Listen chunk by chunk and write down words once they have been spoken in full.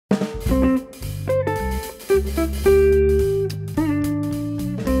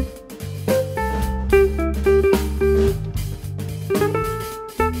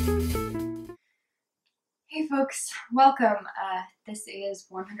Welcome. This is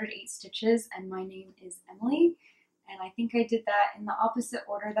 108 Stitches, and my name is Emily. And I think I did that in the opposite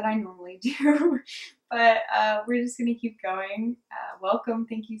order that I normally do, but we're just going to keep going. Welcome.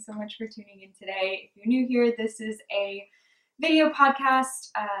 Thank you so much for tuning in today. If you're new here, this is a video podcast,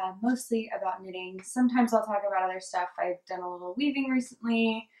 mostly about knitting. Sometimes I'll talk about other stuff. I've done a little weaving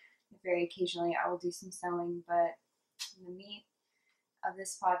recently. Very occasionally I will do some sewing, but the meat of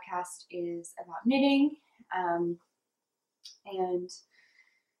this podcast is about knitting. And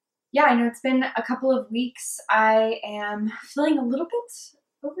yeah, I know it's been a couple of weeks. I am feeling a little bit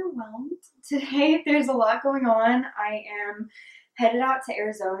overwhelmed today. There's a lot going on. I am headed out to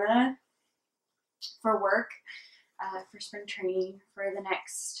Arizona for work, for spring training for the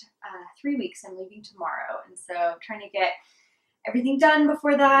next 3 weeks. I'm leaving tomorrow, and so trying to get everything done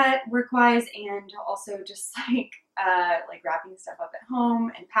before that, work-wise, and also just like wrapping stuff up at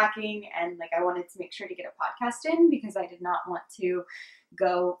home and packing. And like I wanted to make sure to get a podcast in because I did not want to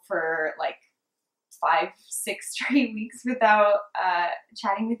go for like 5-6 straight weeks without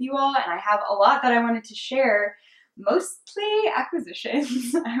chatting with you all. And I have a lot that I wanted to share, mostly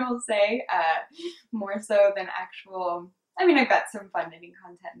acquisitions, I will say, more so than actual. I mean, I've got some fun knitting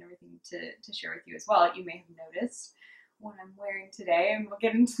content and everything to share with you as well. You may have noticed what I'm wearing today, and we'll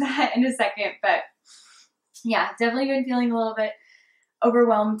get into that in a second. But yeah, I've definitely been feeling a little bit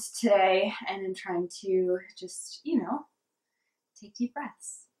overwhelmed today, and I'm trying to just, take deep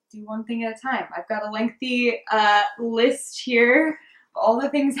breaths, do one thing at a time. I've got a lengthy list here of all the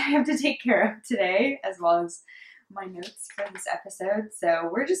things I have to take care of today, as well as my notes for this episode. So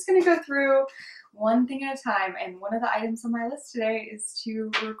we're just going to go through one thing at a time, and one of the items on my list today is to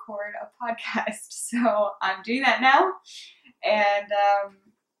record a podcast. So I'm doing that now, and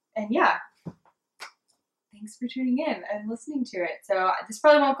yeah, thanks for tuning in and listening to it. So this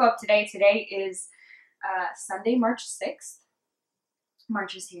probably won't go up today. Today is Sunday, March 6th.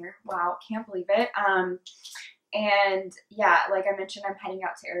 March is here. Wow, can't believe it. And yeah, like I mentioned, I'm heading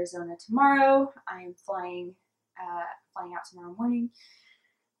out to Arizona tomorrow. I'm flying out tomorrow morning.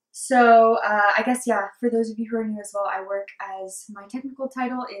 So I guess, yeah, for those of you who are new as well, I work as, my technical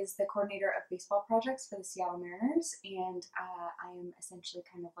title is the coordinator of baseball projects for the Seattle Mariners, and I am essentially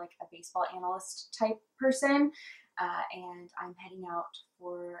kind of like a baseball analyst type person, and I'm heading out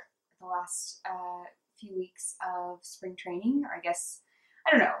for the last few weeks of spring training, or I guess,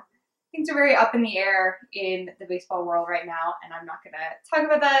 I don't know. Things are very up in the air in the baseball world right now, and I'm not going to talk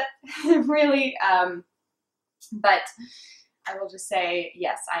about that really, but I will just say,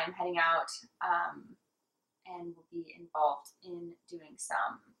 yes, I am heading out and will be involved in doing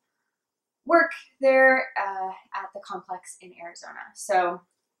some work there at the complex in Arizona. So,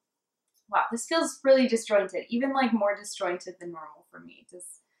 wow, this feels really disjointed, even like more disjointed than normal for me. Does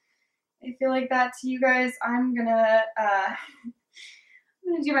it feel like that to you guys? I'm gonna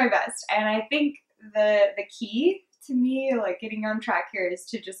do my best, and I think the key to me, like getting on track here, is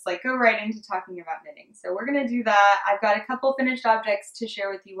to just like go right into talking about knitting. So we're gonna do that. I've got a couple finished objects to share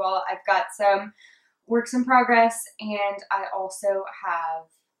with you all. I've got some works in progress, and I also have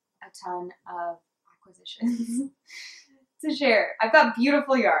a ton of acquisitions to share. I've got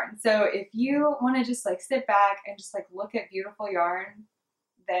beautiful yarn. So if you want to just like sit back and just like look at beautiful yarn,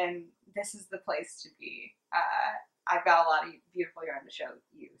 then this is the place to be. I've got a lot of beautiful yarn to show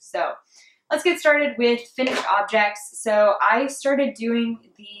you. So let's get started with finished objects. So I started doing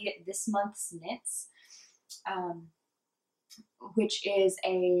this month's knits, which is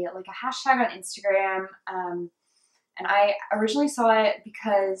a hashtag on Instagram, and I originally saw it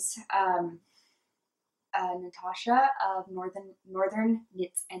because Natasha of Northern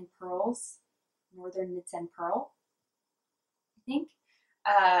Knits and Pearls, Northern Knits and Pearl, I think,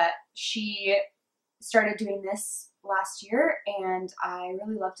 she started doing this last year, and I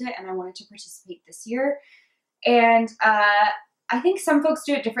really loved it, and I wanted to participate this year. And I think some folks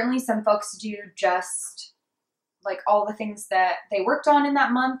do it differently. Some folks do just like all the things that they worked on in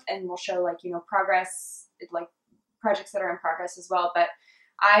that month, and will show like, progress, like projects that are in progress as well. But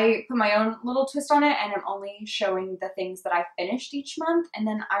I put my own little twist on it, and I'm only showing the things that I finished each month. And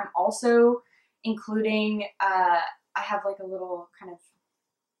then I'm also including, I have like a little kind of,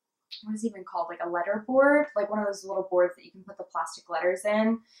 what is it even called? Like a letter board, like one of those little boards that you can put the plastic letters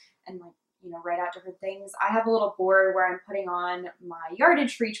in and like, write out different things. I have a little board where I'm putting on my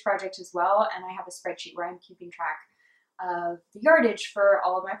yardage for each project as well. And I have a spreadsheet where I'm keeping track of the yardage for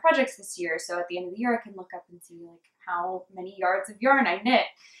all of my projects this year. So at the end of the year, I can look up and see like how many yards of yarn I knit.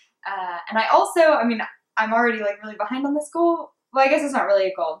 And I also, I'm already like really behind on this goal. Well, I guess it's not really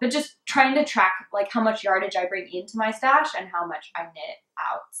a goal, but just trying to track like how much yardage I bring into my stash and how much I knit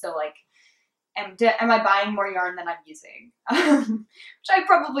out. So like am I buying more yarn than I'm using? Which I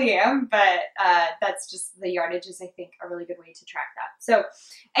probably am, but that's just the yardage is, I think, a really good way to track that. So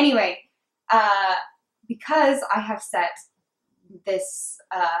anyway, because I have set this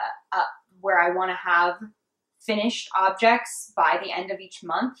up where I want to have finished objects by the end of each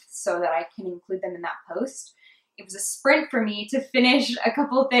month so that I can include them in that post, it was a sprint for me to finish a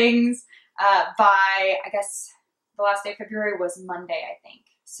couple things by, I guess, the last day of February was Monday, I think.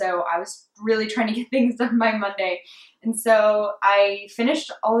 So I was really trying to get things done by Monday. And so I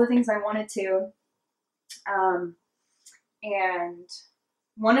finished all the things I wanted to. And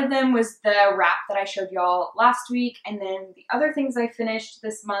one of them was the wrap that I showed y'all last week. And then the other things I finished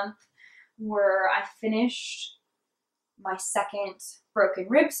this month were I finished my second broken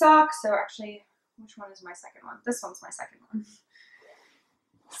rib sock. So actually, which one is my second one? This one's my second one.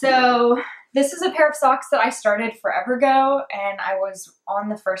 So this is a pair of socks that I started forever ago, and I was on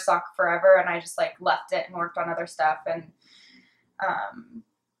the first sock forever, and I just like left it and worked on other stuff, and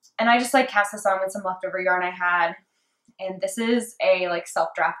I just like cast this on with some leftover yarn I had, and this is a like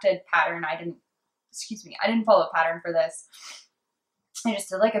self-drafted pattern. I didn't follow a pattern for this. I just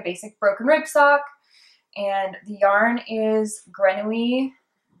did like a basic broken rib sock, and the yarn is Grenouille.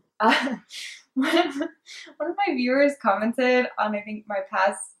 One of my viewers commented on, I think, my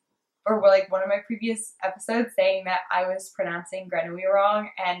past, or like one of my previous episodes, saying that I was pronouncing Grenouille wrong,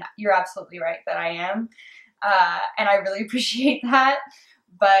 and you're absolutely right that I am, and I really appreciate that,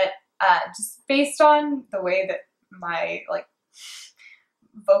 but just based on the way that my like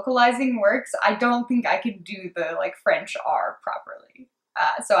vocalizing works, I don't think I could do the like French R properly.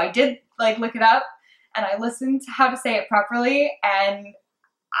 So I did like look it up, and I listened to how to say it properly, and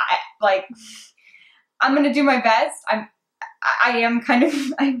I'm gonna do my best. I'm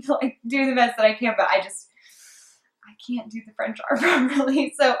like doing the best that I can, but I can't do the French R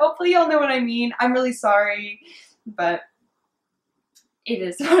properly. So hopefully you'll know what I mean. I'm really sorry, but it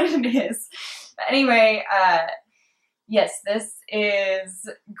is what it is. But anyway, yes, this is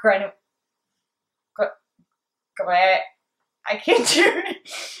Grenouille. I can't do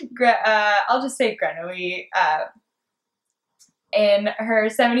it. I'll just say Grenouille. In her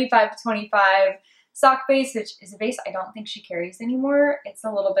 75-25 sock base, which is a base I don't think she carries anymore. It's a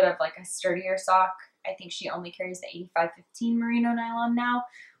little bit of like a sturdier sock. I think she only carries the 85-15 merino nylon now,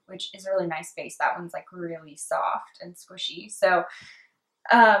 which is a really nice base. That one's like really soft and squishy. So,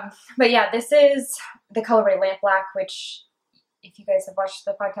 but yeah, this is the colorway Lampblack, which if you guys have watched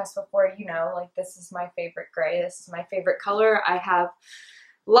the podcast before, you know, like this is my favorite gray. This is my favorite color. I have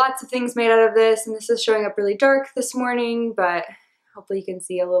lots of things made out of this, and this is showing up really dark this morning, but hopefully you can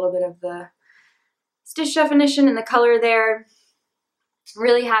see a little bit of the stitch definition and the color there.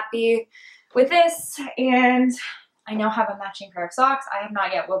 Really happy with this, and I now have a matching pair of socks. I have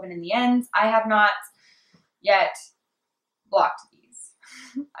not yet woven in the ends. I have not yet blocked these.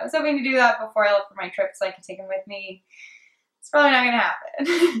 I was hoping to do that before I left for my trip so I could take them with me. It's probably not going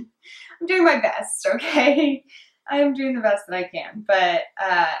to happen. I'm doing my best, okay? I am doing the best that I can, but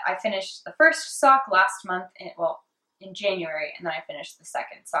I finished the first sock last month, in January, and then I finished the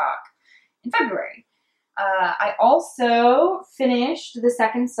second sock in February. I also finished the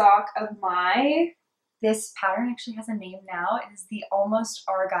second sock of this pattern actually has a name now. It is the Almost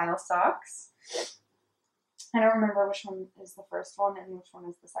Argyle Socks. I don't remember which one is the first one and which one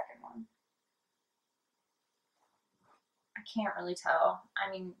is the second one. I can't really tell. I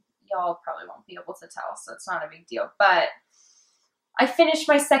mean, y'all probably won't be able to tell, so it's not a big deal. But I finished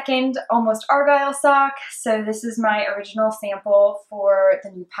my second Almost Argyle sock. So this is my original sample for the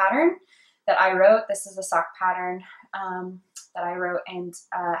new pattern that I wrote. This is a sock pattern that I wrote and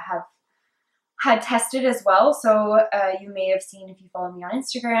had tested as well. So you may have seen, if you follow me on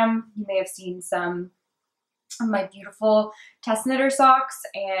Instagram, you may have seen some of my beautiful test knitter socks,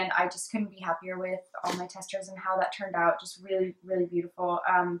 and I just couldn't be happier with all my testers and how that turned out. Just really, really beautiful.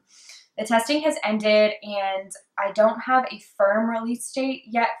 The testing has ended, and I don't have a firm release date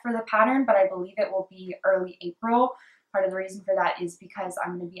yet for the pattern, but I believe it will be early April. Part of the reason for that is because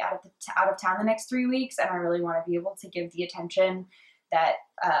I'm going to be out of town the next 3 weeks, and I really want to be able to give the attention that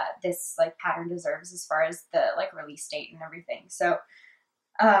this like pattern deserves as far as the like release date and everything. So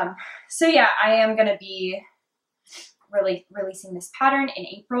yeah, I am going to be releasing this pattern in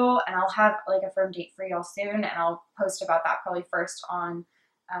April, and I'll have like a firm date for y'all soon, and I'll post about that probably first on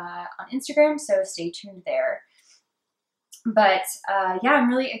Instagram, so stay tuned there. But yeah, I'm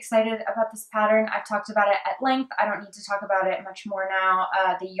really excited about this pattern. I've talked about it at length. I don't need to talk about it much more now.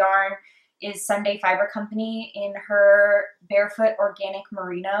 The yarn is Sunday Fiber Company in her Barefoot Organic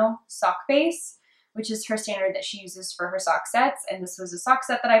Merino sock base. which is her standard that she uses for her sock sets. And this was a sock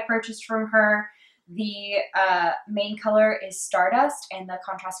set that I purchased from her. The main color is Stardust and the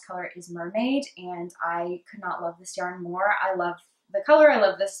contrast color is Mermaid, and I could not love this yarn more. I love the color, I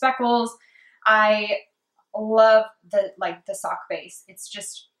love the speckles, I love the sock base. It's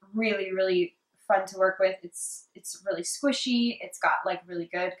just really, really fun to work with. It's really squishy, it's got like really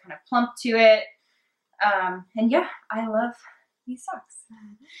good kind of plump to it, and yeah, I love these socks.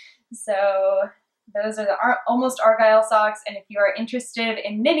 So those are the almost Argyle socks, and if you are interested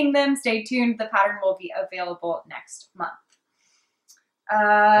in knitting them, stay tuned. The pattern will be available next month.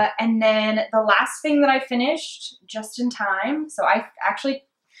 And then the last thing that I finished just in time, so I actually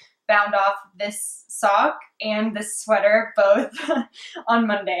bound off this sock and this sweater both on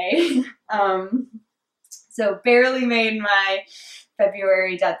Monday. So barely made my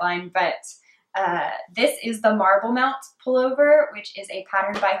February deadline, but this is the Marble Mount pullover, which is a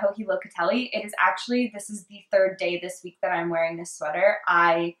pattern by Locatelli. It is actually, this is the third day this week that I'm wearing this sweater.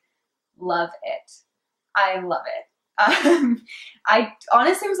 I love it. I love it. I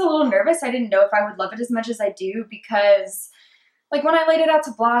honestly was a little nervous. I didn't know if I would love it as much as I do, because like when I laid it out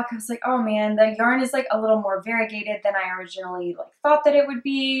to block, I was like, oh man, the yarn is like a little more variegated than I originally like thought that it would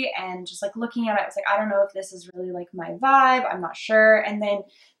be. And just like looking at it, I was like, I don't know if this is really like my vibe. I'm not sure. And then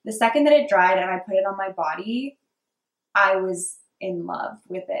the second that it dried and I put it on my body, I was in love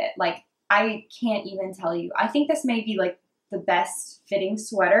with it. Like, I can't even tell you. I think this may be like the best fitting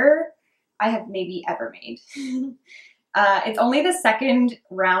sweater I have maybe ever made. It's only the second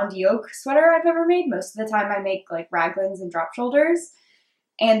round yoke sweater I've ever made. Most of the time I make like raglans and drop shoulders.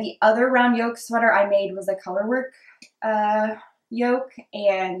 And the other round yoke sweater I made was a colorwork yoke,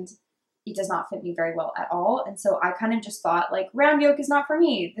 and it does not fit me very well at all. And so I kind of just thought like, round yoke is not for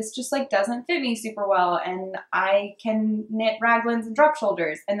me. This just like doesn't fit me super well, and I can knit raglans and drop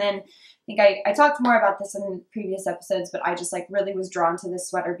shoulders. And then I think I talked more about this in previous episodes, but I just like really was drawn to this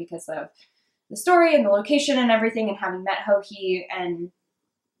sweater because of the story and the location and everything, and having met Hohi, and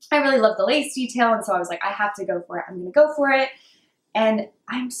I really love the lace detail. And so I was like, I have to go for it. I'm going to go for it. And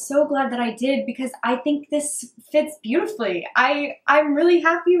I'm so glad that I did, because I think this fits beautifully. I'm really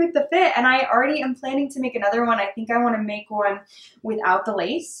happy with the fit, and I already am planning to make another one. I think I want to make one without the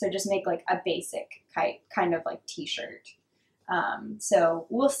lace, so just make like a basic kind of like t-shirt. So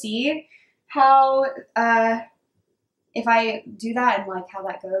we'll see how, if I do that and like how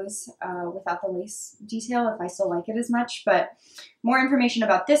that goes without the lace detail, if I still like it as much. But more information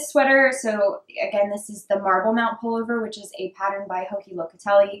about this sweater. So again, this is the Marble Mount pullover, which is a pattern by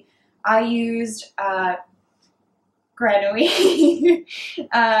Locatelli. I used Grenouille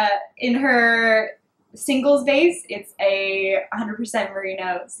in her singles base. It's a 100%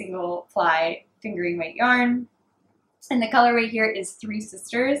 merino single ply fingering weight yarn. And the colorway here is Three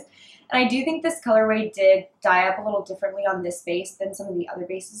Sisters. And I do think this colorway did dye up a little differently on this base than some of the other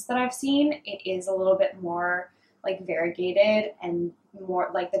bases that I've seen. It is a little bit more like variegated and more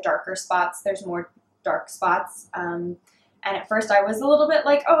like the darker spots. There's more dark spots. And at first I was a little bit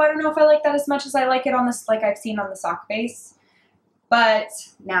like, oh, I don't know if I like that as much as I like it on this, like I've seen on the sock base. But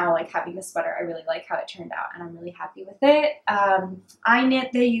now, like having the sweater, I really like how it turned out, and I'm really happy with it. I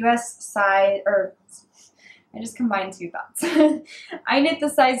knit the US size, or I just combined two thoughts. I knit the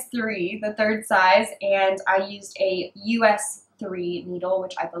size 3, the third size, and I used a US 3 needle,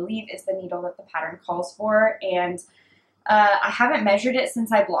 which I believe is the needle that the pattern calls for. And I haven't measured it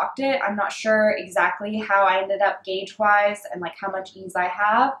since I blocked it. I'm not sure exactly how I ended up gauge-wise and like how much ease I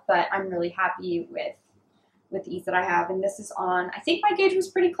have, but I'm really happy with the ease that I have. And this is on, I think my gauge was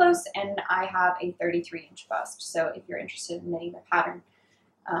pretty close, and I have a 33-inch bust. So if you're interested in knitting the pattern,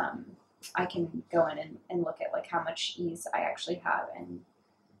 I can go in and look at like how much ease I actually have and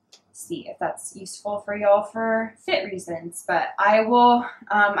see if that's useful for y'all for fit reasons. But I will,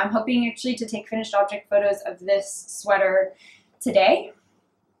 I'm hoping actually to take finished object photos of this sweater today.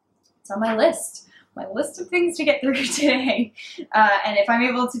 It's on my list of things to get through today. And if I'm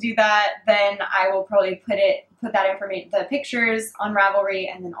able to do that, then I will probably put that information, the pictures on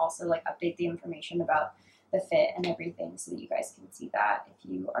Ravelry, and then also like update the information about the fit and everything so that you guys can see that if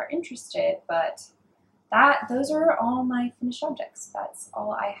you are interested. But those are all my finished objects. That's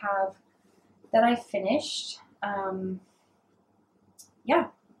all I have that I finished. Yeah,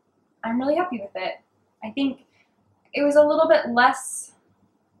 I'm really happy with it. I think it was a little bit less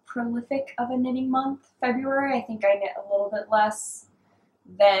prolific of a knitting month, February. I think I knit a little bit less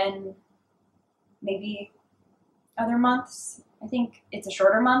than maybe other months. I think it's a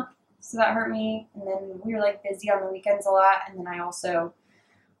shorter month, so that hurt me. And then we were like busy on the weekends a lot, and then I also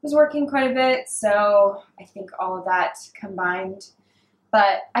was working quite a bit, so I think all of that combined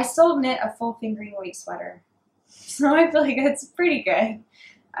but I still knit a full fingering weight sweater. So I feel like it's pretty good.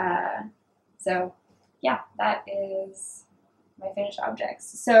 So yeah, that is my finished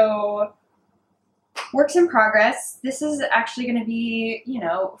objects. So works in progress. This is actually going to be, you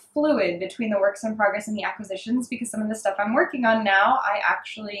know, fluid between the works in progress and the acquisitions, because some of the stuff I'm working on now, I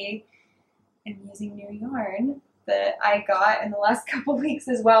actually am using new yarn that I got in the last couple weeks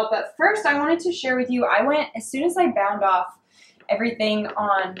as well. But first I wanted to share with you, I went, as soon as I bound off everything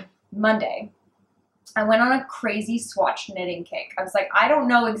on Monday, I went on a crazy swatch knitting kick. I was like, I don't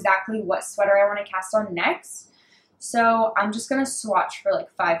know exactly what sweater I want to cast on next, so I'm just going to swatch for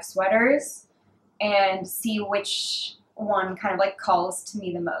like 5 sweaters and see which one kind of like calls to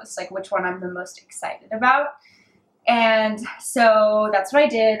me the most, like which one I'm the most excited about. And so that's what I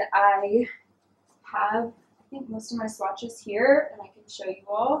did. I have, I think, most of my swatches here, and I can show you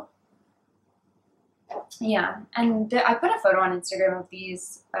all. Yeah, and I put a photo on Instagram of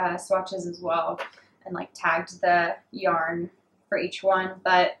these swatches as well, and like tagged the yarn for each one,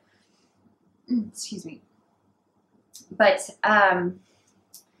 but excuse me. But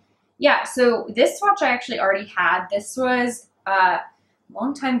yeah, so this swatch I actually already had. This was,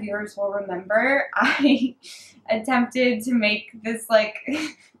 longtime viewers will remember, I attempted to make this like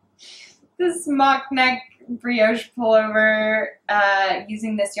this mock neck brioche pullover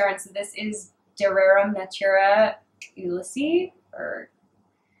using this yarn. So this is Rerum Natura Ulysse, or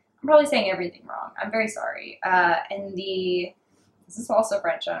I'm probably saying everything wrong. I'm very sorry. And this is also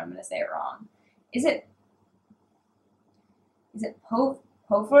French, and I'm going to say it wrong. Is it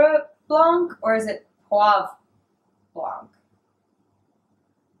Poivre Blanc, or is it Poivre Blanc?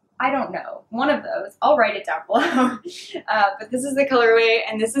 I don't know. One of those. I'll write it down below. But this is the colorway,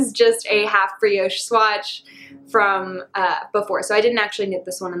 and this is just a half brioche swatch from before. So I didn't actually knit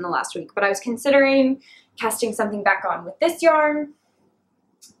this one in the last week, but I was considering casting something back on with this yarn.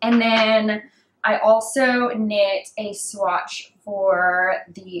 And then I also knit a swatch for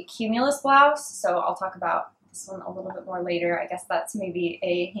the Cumulus blouse. So I'll talk about this one a little bit more later. I guess that's maybe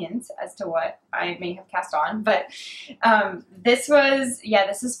a hint as to what I may have cast on. But this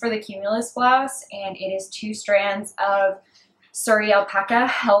is for the Cumulus blouse, and it is 2 strands of Suri alpaca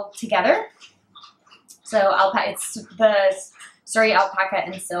held together. So it's the Suri alpaca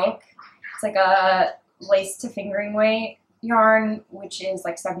and silk. It's like a lace to fingering weight yarn, which is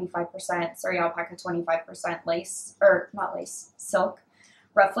like 75% Suri alpaca, 25% lace, or not lace, silk,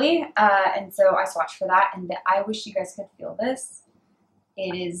 roughly. And so I swatched for that, and I wish you guys could feel this.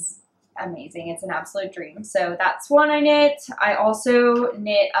 It is amazing. It's an absolute dream. So that's one I knit. I also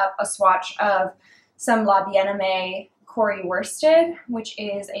knit up a swatch of some La Bien-Aimée Corrie worsted, which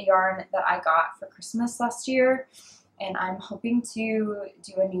is a yarn that I got for Christmas last year, and I'm hoping to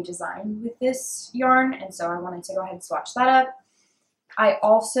do a new design with this yarn, and so I wanted to go ahead and swatch that up. I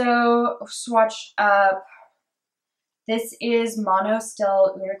also swatched up, this is Manos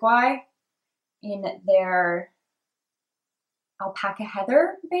del Uruguay in their Alpaca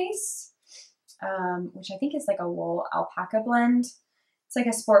Heather base, which I think is like a wool alpaca blend. It's like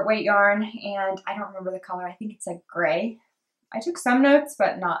a sport weight yarn, and I don't remember the color. I think it's like gray. I took some notes,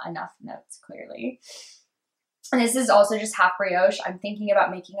 but not enough notes, clearly. And this is also just half brioche. I'm thinking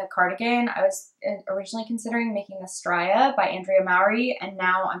about making a cardigan. I was originally considering making a Straya by Andrea Mowry, and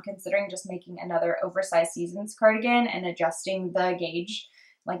now I'm considering just making another oversized seasons cardigan and adjusting the gauge,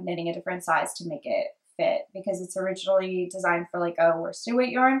 like knitting a different size to make it fit, because it's originally designed for like a worsted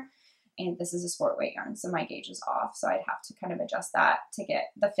weight yarn, and this is a sport weight yarn, so my gauge is off, so I'd have to kind of adjust that to get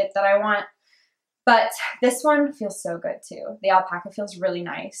the fit that I want. But this one feels so good too. The alpaca feels really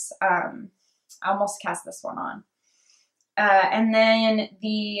nice. I almost cast this one on. And then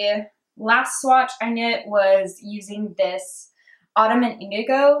the last swatch I knit was using this Autumn and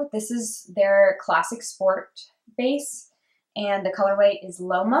Indigo. This is their classic sport base, and the colorway is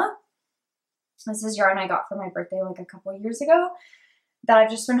Lomah. This is yarn I got for my birthday like a couple years ago that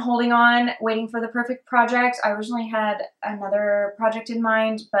I've just been holding on, waiting for the perfect project. I originally had another project in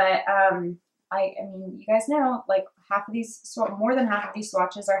mind, but I mean, you guys know, like more than half of these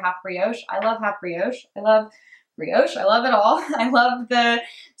swatches are half brioche. I love half brioche. I love brioche. I love it all. I love the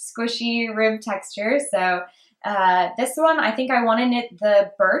squishy rib texture. So this one, I think I want to knit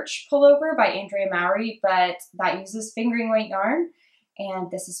the Birch pullover by Andrea Mowry, but that uses fingering weight yarn.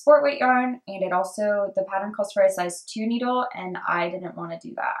 And this is sport weight yarn, and it also, the pattern calls for a size 2 needle, and I didn't want to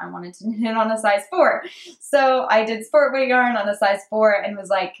do that. I wanted to knit on a size 4. So I did sport weight yarn on a size 4 and was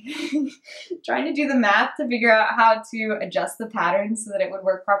like trying to do the math to figure out how to adjust the pattern so that it would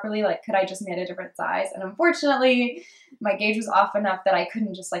work properly. Like, could I just knit a different size? And unfortunately, my gauge was off enough that I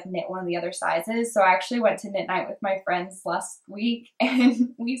couldn't just like knit one of the other sizes. So I actually went to knit night with my friends last week,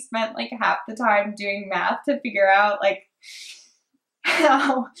 and we spent like half the time doing math to figure out like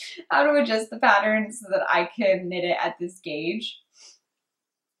how to adjust the pattern so that I can knit it at this gauge.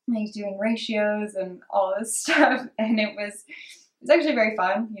 Like doing ratios and all this stuff, and it was actually very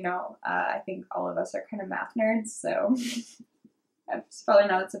fun. You know, I think all of us are kind of math nerds, so it's probably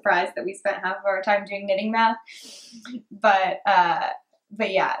not a surprise that we spent half of our time doing knitting math. But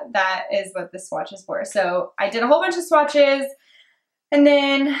yeah, that is what the swatch is for. So I did a whole bunch of swatches, and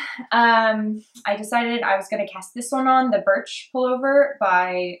then I decided I was going to cast this one on, the Birch Pullover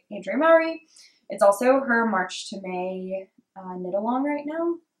by Andrea Mowry. It's also her March to May knit along right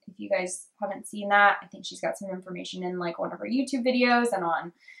now. If you guys haven't seen that, I think she's got some information in like one of her YouTube videos and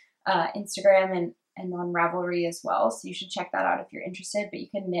on Instagram and on Ravelry as well. So you should check that out if you're interested. But you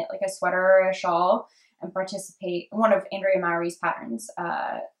can knit like a sweater or a shawl and participate, one of Andrea Mowry's patterns,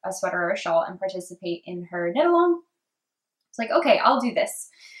 a sweater or a shawl, and participate in her knit along. It's like, okay, I'll do this.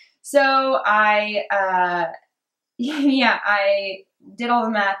 So I did all the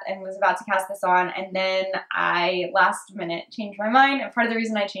math and was about to cast this on, and then I last minute changed my mind. And part of the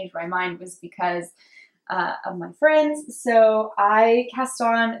reason I changed my mind was because of my friends. So I cast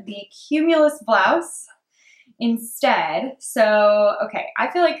on the Cumulus blouse instead. So, okay,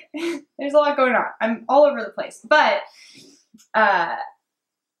 I feel like there's a lot going on. I'm all over the place. But I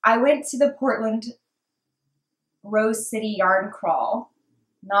went to the Portland Rose City yarn crawl,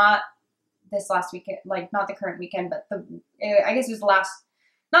 not this last weekend, like not the current weekend, but I guess it was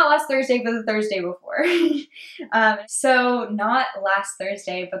not last Thursday, but the Thursday before. So not last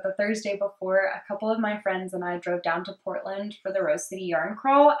Thursday, but the Thursday before, a couple of my friends and I drove down to Portland for the Rose City yarn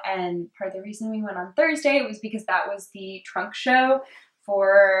crawl. And part of the reason we went on Thursday was because that was the trunk show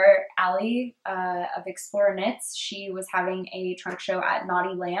for Allie of Explore Knits. She was having a trunk show at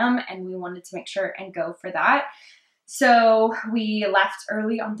Naughty Lamb, and we wanted to make sure and go for that. So we left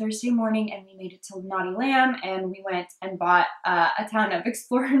early on Thursday morning, and we made it to Naughty Lamb, and we went and bought a ton of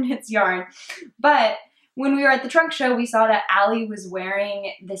Explore Knits yarn. But when we were at the trunk show, we saw that Allie was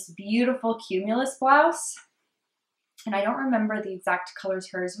wearing this beautiful Cumulus blouse, and I don't remember the exact colors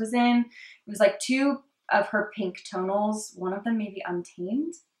hers was in. It was like two of her pink tonals, one of them maybe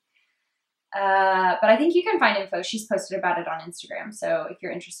Untamed. But I think you can find info. She's posted about it on Instagram. So if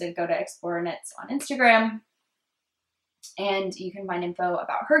you're interested, go to Explore Knits on Instagram, and you can find info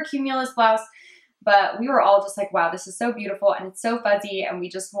about her Cumulus blouse. But we were all just like, wow, this is so beautiful, and it's so fuzzy, and we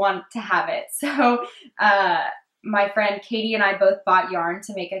just want to have it. So my friend Katie and I both bought yarn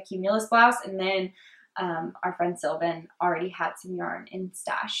to make a Cumulus blouse, and then our friend Sylvan already had some yarn in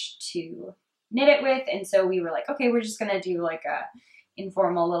stash to knit it with, and so we were like, okay, we're just gonna do like a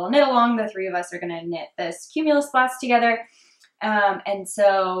informal little knit along. The three of us are gonna knit this Cumulus blouse together. And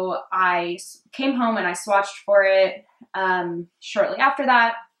so I came home and I swatched for it shortly after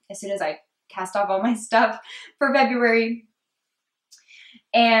that, as soon as I cast off all my stuff for February.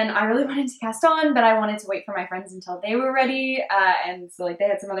 And I really wanted to cast on, but I wanted to wait for my friends until they were ready. And so like they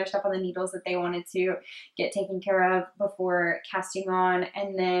had some other stuff on the needles that they wanted to get taken care of before casting on.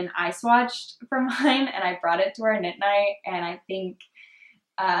 And then I swatched for mine and I brought it to our knit night, and I think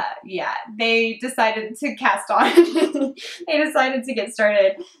yeah, they decided to cast on. They decided to get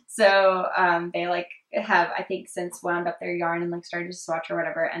started. So they like have, I think, since wound up their yarn and like started to swatch or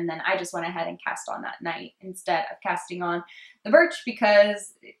whatever. And then I just went ahead and cast on that night instead of casting on the Birch,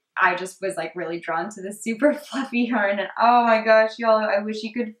 because I just was like really drawn to this super fluffy yarn. And oh my gosh, y'all, I wish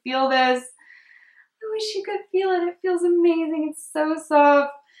you could feel this. I wish you could feel it. It feels amazing. It's so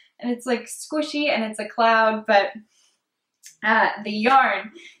soft and it's like squishy and it's a cloud. But the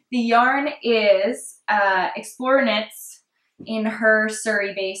yarn is Explore Knits in her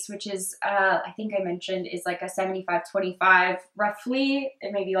Suri base, which is I think I mentioned is like a 75-25 roughly.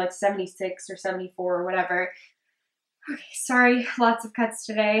 It may be like 76 or 74 or whatever. Okay, sorry, lots of cuts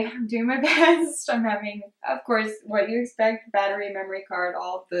today. I'm doing my best. I'm having, of course, what you expect, battery, memory card,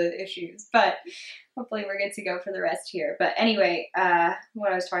 all the issues, but hopefully we're good to go for the rest here. But anyway,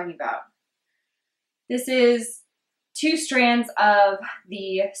 what I was talking about. This is 2 strands of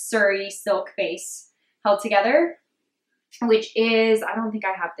the Suri silk base held together, which is, I don't think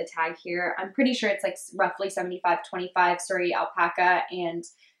I have the tag here. I'm pretty sure it's like roughly 75-25 Suri, alpaca, and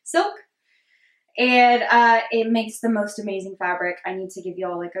silk. And it makes the most amazing fabric. I need to give you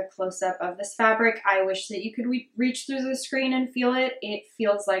all like a close-up of this fabric. I wish that you could reach through the screen and feel it. It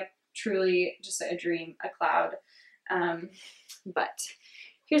feels like truly just a dream, a cloud. But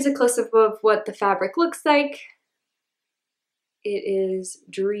here's a close-up of what the fabric looks like. It is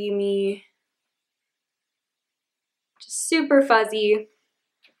dreamy, just super fuzzy.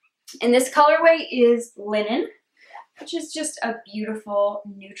 And this colorway is Linen, which is just a beautiful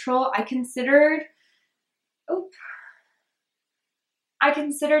neutral. I considered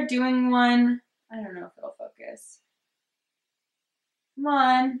doing one. I don't know if it'll focus. Come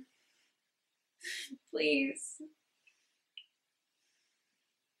on, please.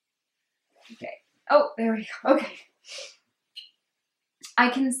 Okay. Oh, there we go. Okay. I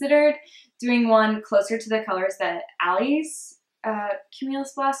considered doing one closer to the colors that Allie's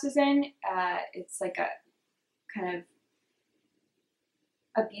Cumulus Blouse was in. It's like a kind of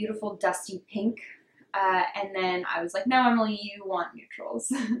a beautiful dusty pink. And then I was like, no, Emily, you want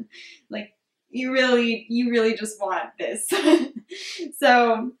neutrals. Like, you really just want this.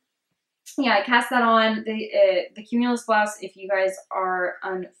 So yeah, I cast that on. The Cumulus Blouse, if you guys are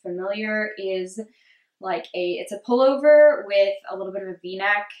unfamiliar, is like it's a pullover with a little bit of a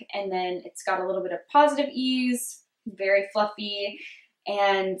V-neck, and then it's got a little bit of positive ease, very fluffy,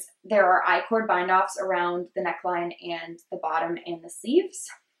 and there are I-cord bind-offs around the neckline and the bottom and the sleeves.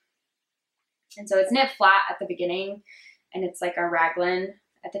 And so it's knit flat at the beginning, and it's like a raglan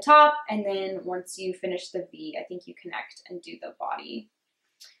at the top, and then once you finish the V, I think you connect and do the body.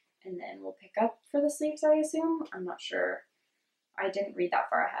 And then we'll pick up for the sleeves, I assume. I'm not sure. I didn't read that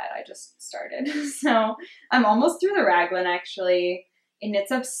far ahead. I just started. So I'm almost through the raglan, actually. It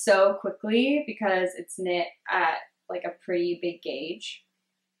knits up so quickly because it's knit at like a pretty big gauge.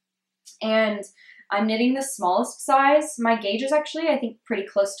 And I'm knitting the smallest size. My gauge is actually, I think, pretty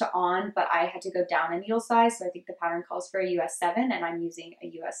close to on, but I had to go down a needle size. So I think the pattern calls for a US 7, and I'm using a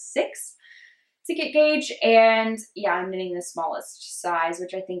US 6 to get gauge. And yeah, I'm knitting the smallest size,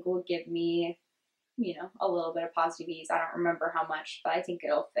 which I think will give me, you know, a little bit of positive ease. I don't remember how much, but I think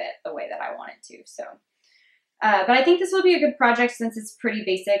it'll fit the way that I want it to. So, but I think this will be a good project since it's pretty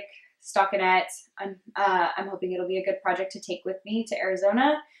basic stockinette. I'm hoping it'll be a good project to take with me to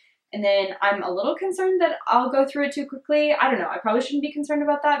Arizona. And then I'm a little concerned that I'll go through it too quickly. I don't know. I probably shouldn't be concerned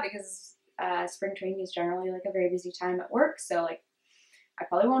about that because spring training is generally like a very busy time at work. So like I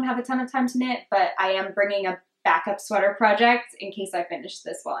probably won't have a ton of time to knit, but I am bringing a backup sweater project in case I finish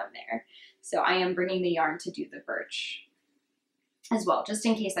this while I'm there. So I am bringing the yarn to do the birch as well, just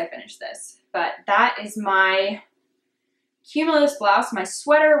in case I finish this. But that is my Cumulus blouse, my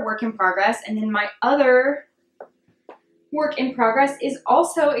sweater work in progress. And then my other work in progress is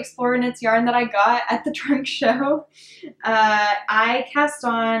also Explore Knits yarn that I got at the trunk show. I cast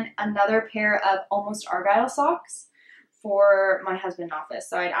on another pair of Almost Argyle socks for my husband Office.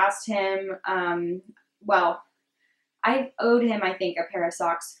 So I'd asked him, well, I owed him, I think, a pair of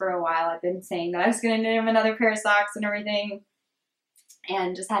socks for a while. I've been saying that I was going to knit him another pair of socks and everything,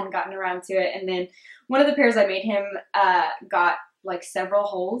 and just hadn't gotten around to it. And then one of the pairs I made him got like several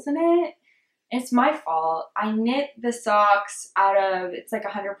holes in it. It's my fault. I knit the socks out of, it's like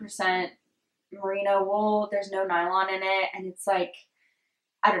 100% merino wool. There's no nylon in it. And it's like,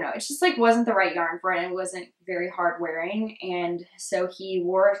 I don't know. It's just like wasn't the right yarn for it. And it wasn't very hard wearing. And so he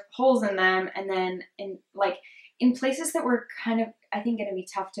wore holes in them. And then in places that were kind of, I think, going to be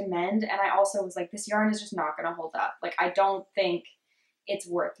tough to mend. And I also was like, this yarn is just not going to hold up. Like, I don't think it's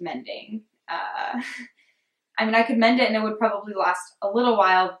worth mending. I mean, I could mend it and it would probably last a little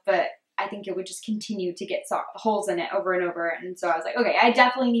while, but I think it would just continue to get holes in it over and over. And so I was like, okay, I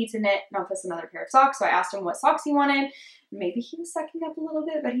definitely need to knit Memphis another pair of socks. So I asked him what socks he wanted. Maybe he was sucking up a little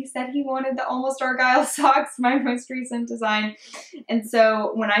bit, but he said he wanted the Almost Argyle socks, my most recent design. And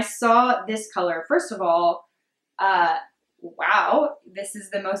so when I saw this color, first of all, wow, this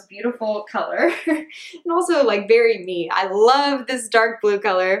is the most beautiful color. And also like very me. I love this dark blue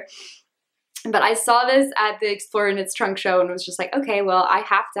color. But I saw this at the Explore Knits trunk show and was just like, okay, well, I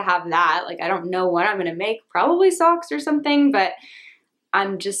have to have that. Like, I don't know what I'm going to make, probably socks or something, but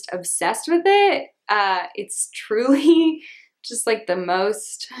I'm just obsessed with it. It's truly just like the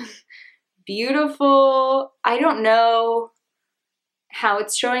most beautiful. I don't know how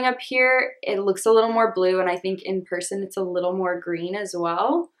it's showing up here. It looks a little more blue, and I think in person it's a little more green as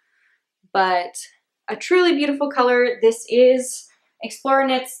well. But a truly beautiful color. This is Explore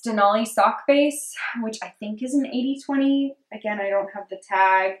Knits Denali sock base, which I think is an 80/20. Again, I don't have the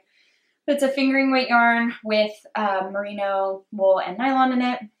tag, but it's a fingering weight yarn with merino wool and nylon in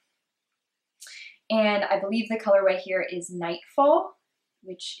it. And I believe the colorway here is Nightfall,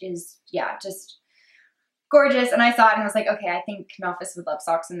 which is, yeah, just gorgeous. And I saw it and I was like, okay, I think Knofus would love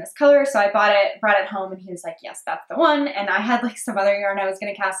socks in this color. So I bought it, brought it home, and he was like, yes, that's the one. And I had like some other yarn I was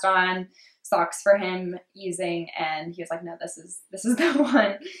going to cast on socks for him using, and he was like, no, this is the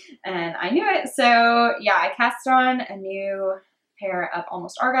one. And I knew it. So yeah, I cast on a new pair of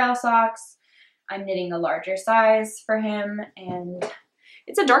Almost Argyle socks. I'm knitting the larger size for him, and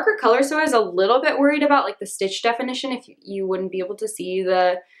it's a darker color, so I was a little bit worried about like the stitch definition, if you wouldn't be able to see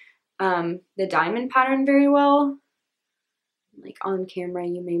the diamond pattern very well. Like on camera,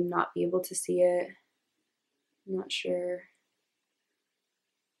 you may not be able to see it. I'm not sure.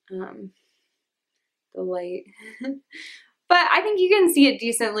 The light. But I think you can see it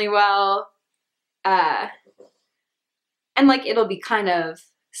decently well. And like it'll be kind of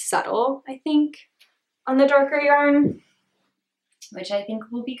subtle, I think, on the darker yarn, which I think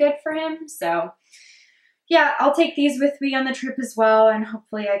will be good for him. So yeah, I'll take these with me on the trip as well, and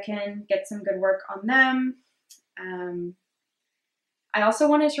hopefully I can get some good work on them. I also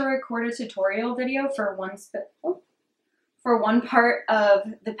wanted to record a tutorial video for one part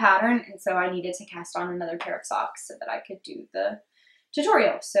of the pattern, and so I needed to cast on another pair of socks so that I could do the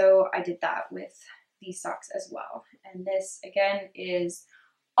tutorial. So I did that with these socks as well. And this again is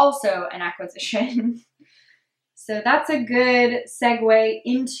also an acquisition. So that's a good segue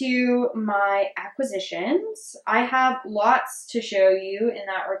into my acquisitions. I have lots to show you in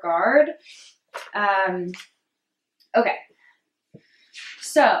that regard. Okay.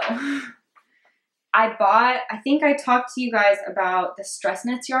 So I think I talked to you guys about the Stress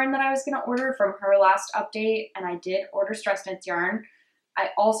Knits yarn that I was going to order from her last update, and I did order Stress Knits yarn. I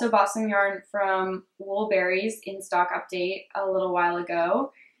also bought some yarn from Woolberry's in-stock update a little while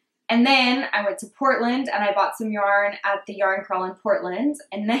ago. And then I went to Portland and I bought some yarn at the Yarn Crawl in Portland.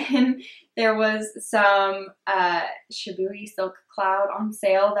 And then there was some Shibui Silk Cloud on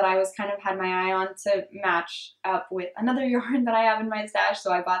sale that I was kind of had my eye on to match up with another yarn that I have in my stash.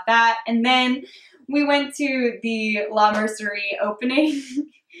 So I bought that. And then we went to the La Mercerie opening.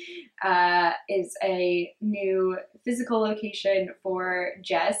 Is a new physical location for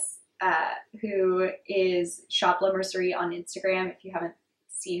Jess, who is Shop La Mercerie on Instagram. If you haven't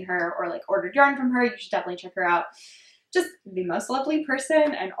seen her or like ordered yarn from her, you should definitely check her out. Just the most lovely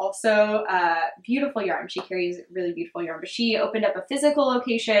person, and also beautiful yarn. She carries really beautiful yarn, but she opened up a physical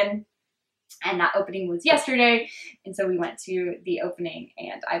location, and that opening was yesterday, and so we went to the opening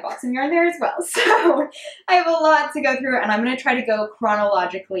and I bought some yarn there as well. So I have a lot to go through, and I'm going to try to go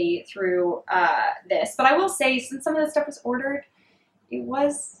chronologically through this. But I will say, since some of the stuff was ordered, it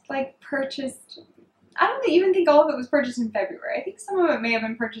was like purchased. I don't even think all of it was purchased in February. I think some of it may have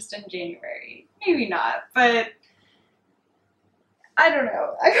been purchased in January. Maybe not, but I don't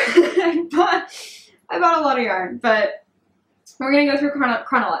know. I bought a lot of yarn, but we're going to go through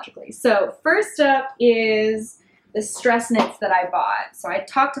chronologically. So first up is the Stress Knits that I bought. So I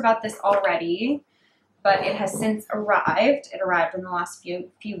talked about this already, but it has since arrived. It arrived in the last few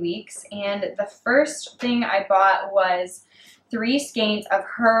weeks. And the first thing I bought was 3 skeins of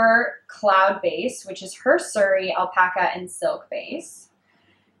her cloud base, which is her Suri, alpaca, and silk base.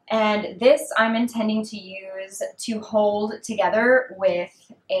 And this I'm intending to use to hold together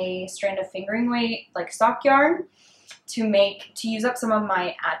with a strand of fingering weight, like sock yarn, to use up some of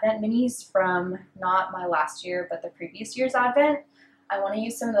my Advent minis from not my last year, but the previous year's Advent. I want to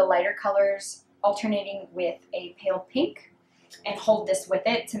use some of the lighter colors alternating with a pale pink and hold this with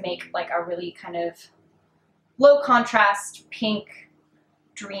it to make like a really kind of low contrast pink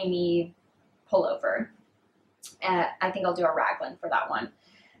dreamy pullover. I think I'll do a raglan for that one.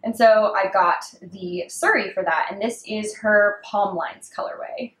 And so I got the Suri for that, and this is her Palm Lines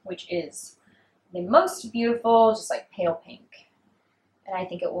colorway, which is the most beautiful, just like pale pink. And I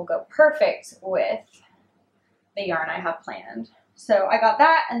think it will go perfect with the yarn I have planned. So I got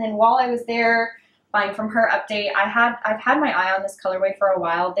that, and then while I was there buying from her update, I've had my eye on this colorway for a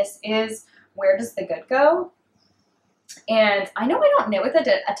while. This is Where Does the Good Go? And I know I don't knit with it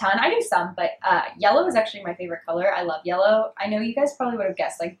a ton. I do some, but yellow is actually my favorite color. I love yellow. I know you guys probably would have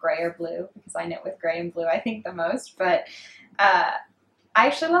guessed like gray or blue, because I knit with gray and blue I think the most, but I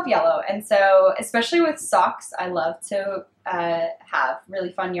actually love yellow. And so especially with socks, I love to have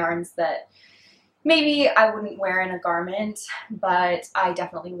really fun yarns that maybe I wouldn't wear in a garment, but I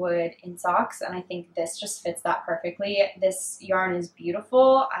definitely would in socks. And I think this just fits that perfectly. This yarn is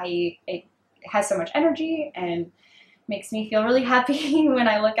beautiful. It has so much energy and makes me feel really happy when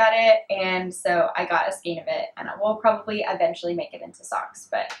I look at it, and so I got a skein of it, and I will probably eventually make it into socks.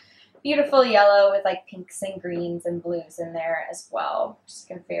 But beautiful yellow with like pinks and greens and blues in there as well.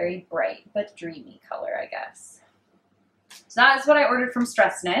 Just a very bright but dreamy color, I guess. So that is what I ordered from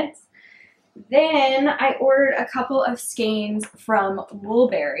Stress Knits. Then I ordered a couple of skeins from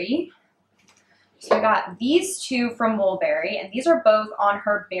Woolberry. So I got these 2 from Woolberry, and these are both on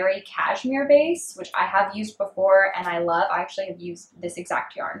her Berry Cashmere base, which I have used before and I love. I actually have used this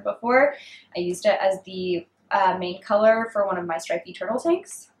exact yarn before. I used it as the main color for one of my stripy turtle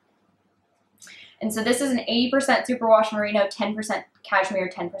tanks. And so this is an 80% superwash merino, 10% cashmere,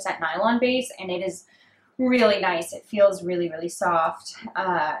 10% nylon base, and it is really nice. It feels really, really soft,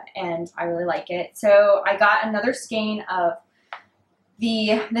 and I really like it. So I got another skein of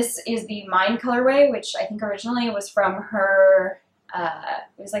this is the Mine colorway, which I think originally was from her,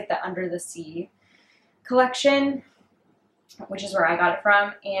 it was like the Under the Sea collection, which is where I got it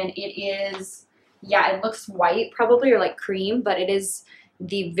from. And it is, yeah, it looks white probably, or like cream, but it is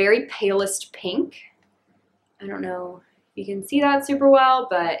the very palest pink. I don't know if you can see that super well,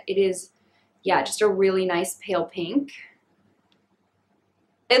 but it is, yeah, just a really nice pale pink.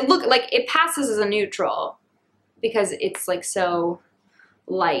 It look like it passes as a neutral because it's like so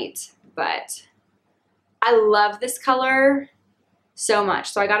light, but I love this color so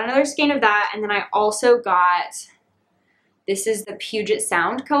much. So I got another skein of that, and then I also got, this is the Puget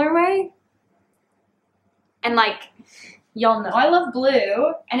Sound colorway. And like, y'all know I love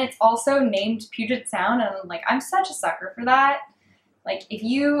blue, and it's also named Puget Sound, and like, I'm such a sucker for that. Like, if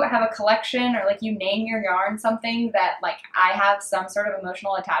you have a collection or like you name your yarn something that like I have some sort of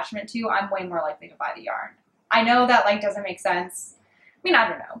emotional attachment to, I'm way more likely to buy the yarn. I know that like doesn't make sense. I mean, I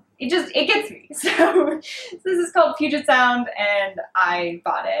don't know. It gets me. So this is called Puget Sound, and I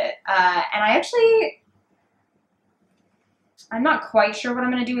bought it. And I'm not quite sure what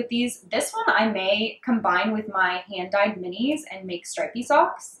I'm going to do with these. This one I may combine with my hand-dyed minis and make stripy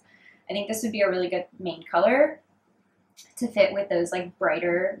socks. I think this would be a really good main color to fit with those like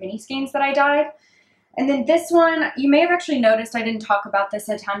brighter mini skeins that I dyed. And then this one, you may have actually noticed I didn't talk about this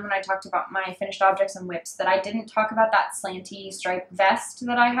a ton when I talked about my finished objects and whips, that I didn't talk about that slanty striped vest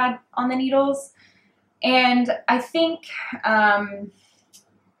that I had on the needles. And I think,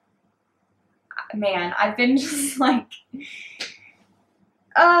 man, I've been just like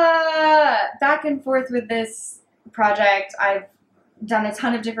back and forth with this project. I've done a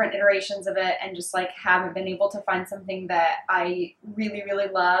ton of different iterations of it and just like haven't been able to find something that I really, really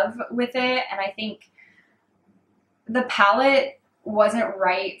love with it. And I think the palette wasn't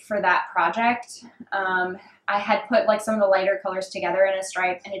right for that project. I had put like some of the lighter colors together in a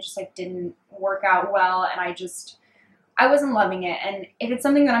stripe, and it just like didn't work out well, and I wasn't loving it. And if it's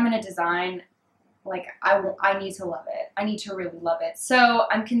something that I'm going to design, like I need to love it. I need to really love it. So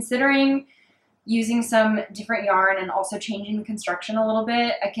I'm considering using some different yarn and also changing the construction a little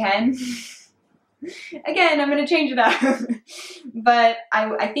bit again. Again, I'm going to change it up. But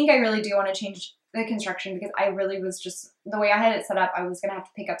I think I really do want to change the construction, because I really was just, the way I had it set up, I was going to have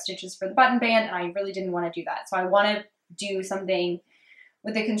to pick up stitches for the button band, and I really didn't want to do that. So I want to do something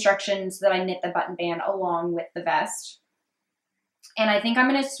with the construction so that I knit the button band along with the vest. And I think I'm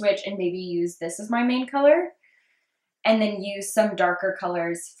going to switch and maybe use this as my main color, and then use some darker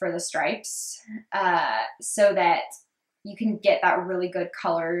colors for the stripes, so that you can get that really good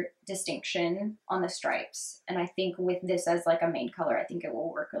color distinction on the stripes. And I think with this as like a main color, I think it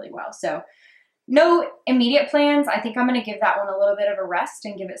will work really well. So no immediate plans. I think I'm going to give that one a little bit of a rest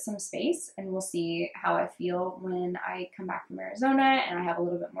and give it some space, and we'll see how I feel when I come back from Arizona and I have a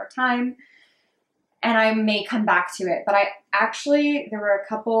little bit more time. And I may come back to it. But there were a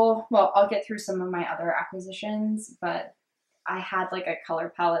couple, well, I'll get through some of my other acquisitions, but I had like a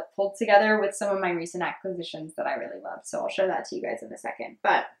color palette pulled together with some of my recent acquisitions that I really loved. So I'll show that to you guys in a second.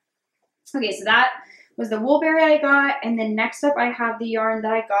 But okay, so that was the Woolberry I got. And then next up I have the yarn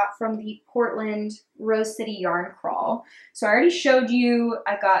that I got from the Portland Rose City Yarn Crawl. So I already showed you,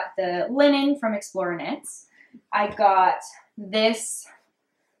 I got the linen from Explorer Knits. I got this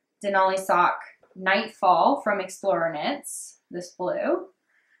Denali sock Nightfall from Explorer Knits, this blue.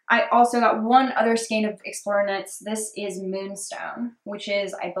 I also got one other skein of Explorer Knits. This is Moonstone, which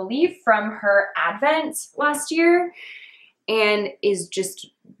is, I believe, from her Advent last year, and is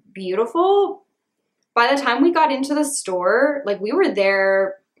just beautiful. By the time we got into the store, like we were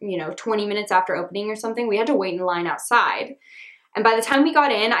there, you know, 20 minutes after opening or something. We had to wait in line outside. And by the time we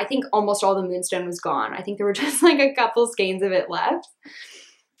got in, I think almost all the Moonstone was gone. I think there were just like a couple skeins of it left.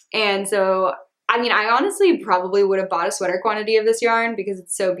 And so, I mean, I honestly probably would have bought a sweater quantity of this yarn because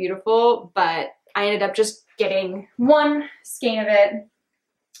it's so beautiful, but I ended up just getting one skein of it.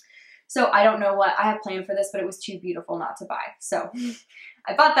 So I don't know what I have planned for this, but it was too beautiful not to buy. So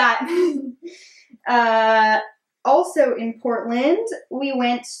I bought that. Also in Portland, we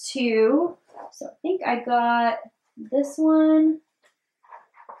went to, so I think I got this one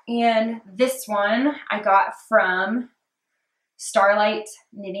and this one I got from Starlight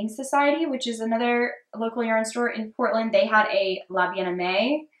Knitting Society, which is another local yarn store in Portland. They had a La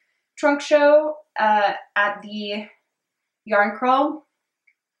Bien-Aimée trunk show at the yarn crawl,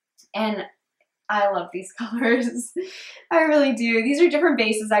 and I love these colors. I really do. These are different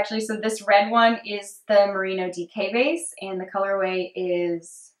bases actually. So this red one is the Merino DK base and the colorway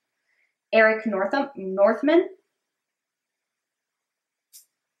is Eric Northman.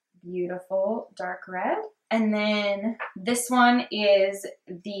 Beautiful dark red. And then this one is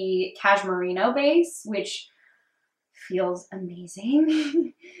the Cashmere base, which feels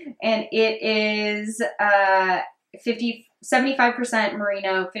amazing. And it is 75%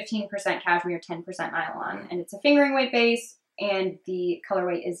 merino, 15% cashmere, 10% nylon. And it's a fingering weight base, and the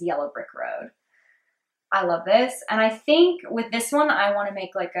colorway is Yellow Brick Road. I love this. And I think with this one, I want to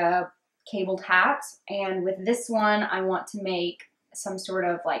make like a cabled hat. And with this one, I want to make some sort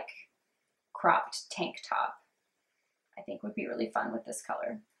of like cropped tank top. I think would be really fun with this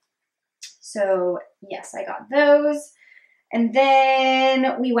color. So yes, I got those. And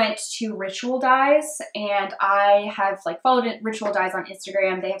then we went to Ritual Dyes, and I have like followed Ritual Dyes on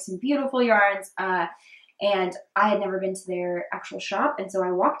Instagram. They have some beautiful yarns, and I had never been to their actual shop. And so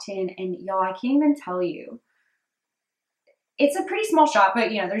I walked in, and y'all, I can't even tell you. It's a pretty small shop,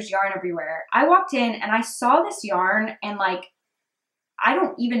 but you know, there's yarn everywhere. I walked in and I saw this yarn, and like, I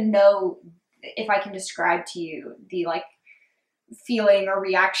don't even know if I can describe to you the like feeling or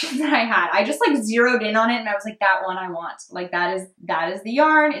reaction that I had. I just like zeroed in on it and I was like, that one I want. Like that is the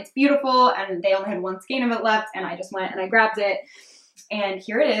yarn. It's beautiful, and they only had one skein of it left, and I just went and I grabbed it, and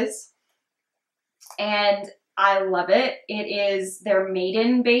here it is. And I love it. It is their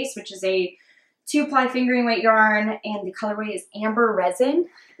Maiden base, which is a 2-ply fingering weight yarn, and the colorway is Amber Resin.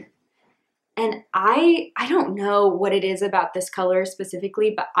 And I don't know what it is about this color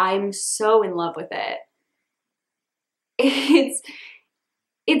specifically, but I'm so in love with it.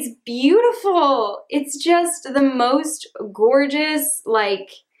 It's beautiful. It's just the most gorgeous, like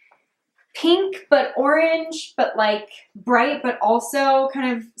pink, but orange, but like bright, but also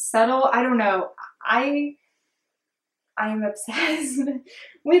kind of subtle. I don't know. I am obsessed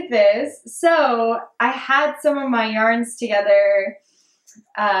with this. So I had some of my yarns together,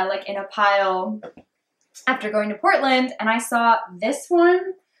 like in a pile after going to Portland, and I saw this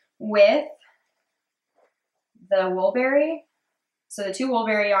one with the Woolberry. So the two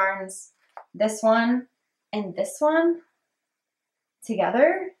Woolberry yarns, this one and this one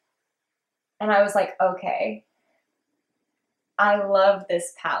together. And I was like, okay, I love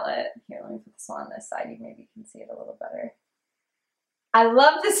this palette. Here, let me put this one on this side. Maybe you can see it a little better. I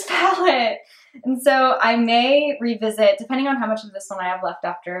love this palette. And so I may revisit, depending on how much of this one I have left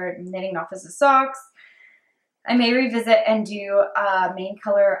after knitting off as a socks, I may revisit and do a main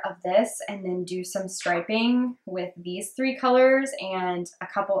color of this, and then do some striping with these 3 colors and a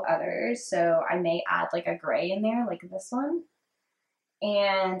couple others. So I may add like a gray in there, like this one.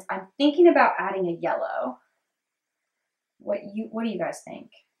 And I'm thinking about adding a yellow. What do you guys think?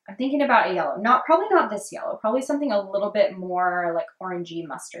 I'm thinking about a yellow. Probably not this yellow. Probably something a little bit more like orangey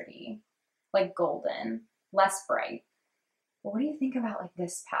mustardy, like golden, less bright. But what do you think about like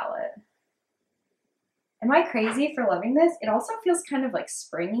this palette? Am I crazy for loving this? It also feels kind of like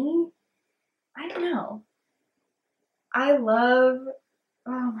springy. I don't know.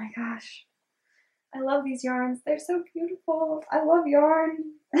 Oh my gosh. I love these yarns. They're so beautiful. I love yarn.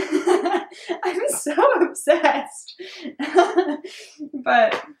 I'm so obsessed.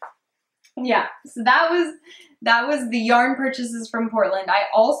 But yeah, so that was the yarn purchases from Portland. I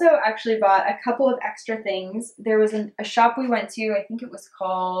also actually bought a couple of extra things. There was a shop we went to, I think it was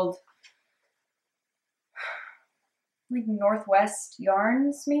called like Northwest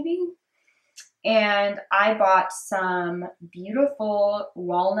Yarns maybe. And I bought some beautiful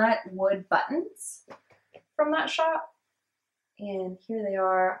walnut wood buttons from that shop. And here they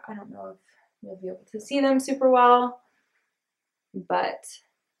are. I don't know if you'll be able to see them super well, but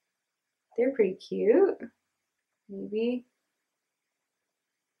they're pretty cute. Maybe.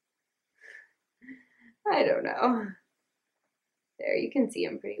 I don't know. There, you can see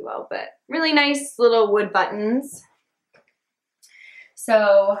them pretty well, but really nice little wood buttons.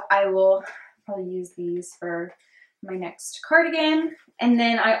 So I will probably use these for my next cardigan. And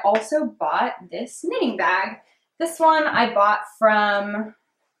then I also bought this knitting bag. This one I bought from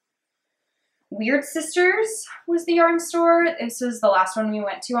Weird Sisters was the yarn store. This was the last one we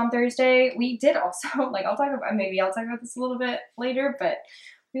went to on Thursday. We did also, like maybe I'll talk about this a little bit later, but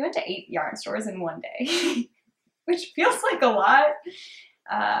we went to 8 yarn stores in one day, which feels like a lot.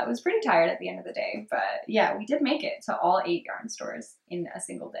 I was pretty tired at the end of the day, but yeah, we did make it to all 8 yarn stores in a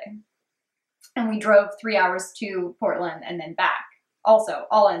single day. And we drove 3 hours to Portland and then back, also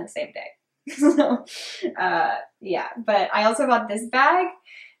all in the same day. So, yeah, but I also bought this bag,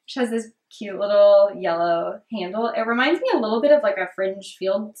 which has this cute little yellow handle. It reminds me a little bit of like a fringe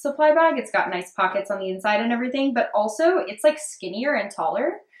field supply bag. It's got nice pockets on the inside and everything, but also it's like skinnier and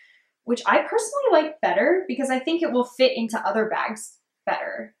taller, which I personally like better because I think it will fit into other bags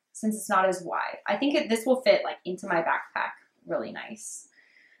better since it's not as wide. I think this will fit like into my backpack really nice.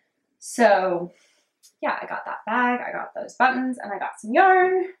 So yeah, I got that bag, I got those buttons, and I got some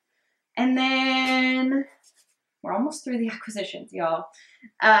yarn. And then we're almost through the acquisitions, y'all.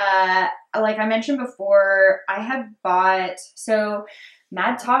 Like I mentioned before, I have bought, so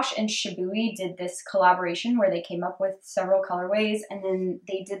Mad Tosh and Shibui did this collaboration where they came up with several colorways, and then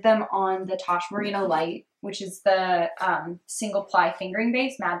they did them on the Tosh Merino Light, which is the single ply fingering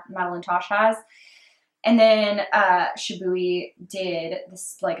base Madeline Tosh has. And then Shibui did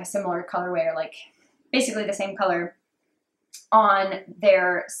this like a similar colorway, or like basically the same color, on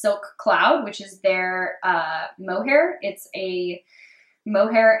their Silk Cloud, which is their mohair. It's a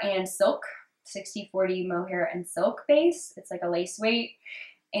mohair and silk, 60-40 mohair and silk base. It's like a lace weight.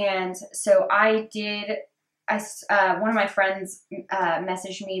 And so one of my friends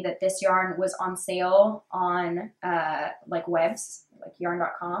messaged me that this yarn was on sale on like webs, like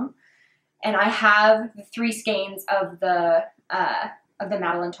yarn.com. And I have the 3 skeins of the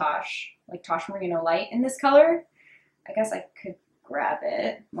Madeline Tosh, like Tosh Merino Light in this color. I guess I could grab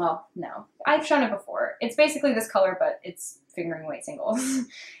it. Well, no, I've shown it before. It's basically this color, but it's fingering weight singles.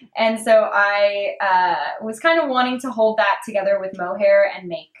 And so I was kind of wanting to hold that together with mohair and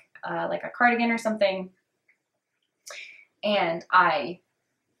make like a cardigan or something. And I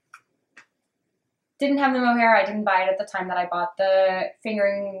didn't have the mohair. I didn't buy it at the time that I bought the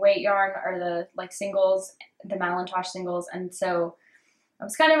fingering weight yarn, or the like singles, the Madeline Tosh singles. And so I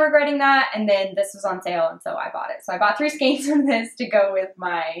was kind of regretting that, and then this was on sale, and so I bought it. So I bought 3 skeins of this to go with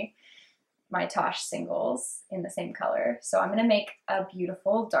my Tosh singles in the same color. So I'm gonna make a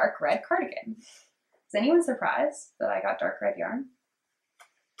beautiful dark red cardigan. Is anyone surprised that I got dark red yarn?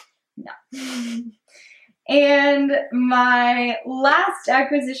 No. And my last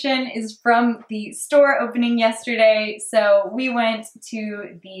acquisition is from the store opening yesterday. So we went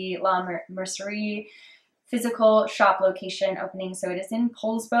to the La Mercerie physical shop location opening. So it is in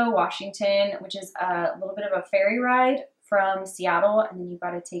Poulsbo, Washington, which is a little bit of a ferry ride from Seattle, and then you've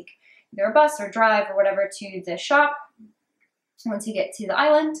got to take either a bus or drive or whatever to the shop once you get to the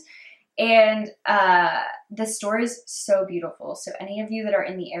island. And the store is so beautiful. So any of you that are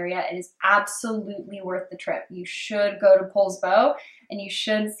in the area, it is absolutely worth the trip. You should go to Poulsbo and you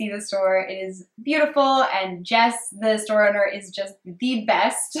should see the store. It is beautiful, and Jess, the store owner, is just the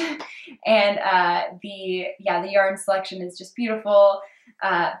best. And the yarn selection is just beautiful.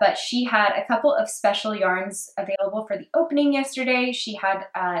 But she had a couple of special yarns available for the opening yesterday. She had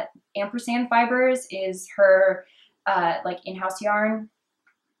ampersand fibers is her like in-house yarn,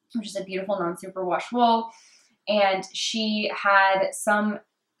 which is a beautiful non-superwash wool. And she had some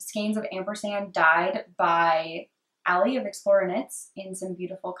skeins of ampersand dyed by Allie of Explorer Knits in some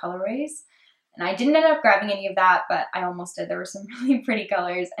beautiful colorways. And I didn't end up grabbing any of that, but I almost did. There were some really pretty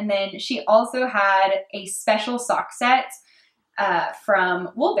colors. And then she also had a special sock set from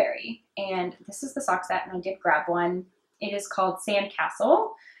Woolberry. And this is the sock set, and I did grab one. It is called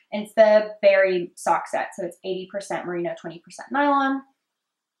Sandcastle, and it's the berry sock set. So it's 80% merino, 20% nylon.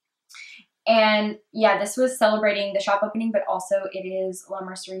 And yeah, this was celebrating the shop opening, but also it is La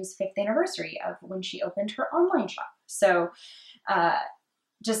Mercerie's 5th anniversary of when she opened her online shop. So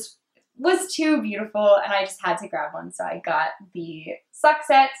just was too beautiful, and I just had to grab one. So I got the sock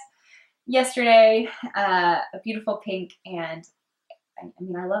set yesterday, a beautiful pink, and I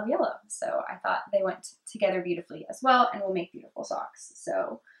mean, I love yellow. So I thought they went together beautifully as well, and will make beautiful socks.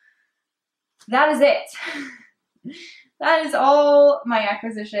 So that is it. That is all my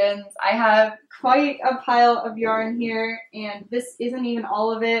acquisitions. I have quite a pile of yarn here, and this isn't even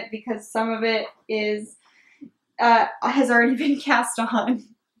all of it because some of it is has already been cast on.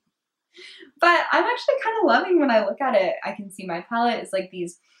 But I'm actually kind of loving when I look at it. I can see my palette is like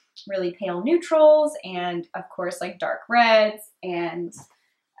these really pale neutrals, and of course like dark reds and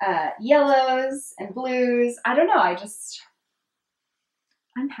yellows and blues. I don't know,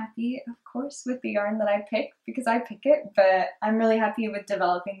 I'm happy, of course, with the yarn that I pick because I pick it, but I'm really happy with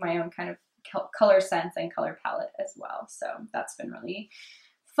developing my own kind of color sense and color palette as well. So that's been really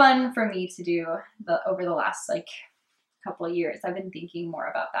fun for me to do over the last like couple of years. I've been thinking more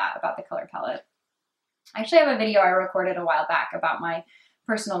about that, about the color palette. I actually have a video I recorded a while back about my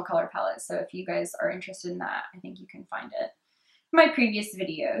personal color palette. So if you guys are interested in that, I think you can find it in my previous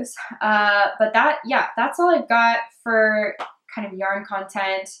videos. But that's all I've got for kind of yarn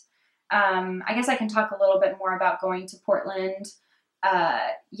content. I guess I can talk a little bit more about going to Portland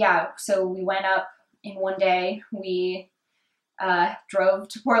yeah, so we went up in one day. We drove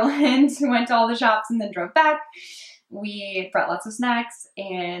to Portland, went to all the shops, and then drove back. We brought lots of snacks,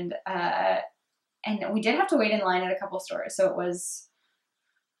 and we did have to wait in line at a couple stores, so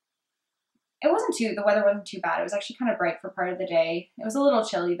the weather wasn't too bad. It was actually kind of bright for part of the day. It was a little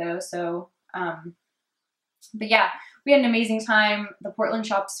chilly though, so, but yeah, we had an amazing time. The Portland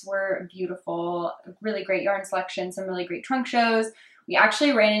shops were beautiful, really great yarn selection, some really great trunk shows. We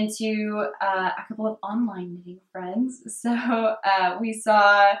actually ran into a couple of online knitting friends. So we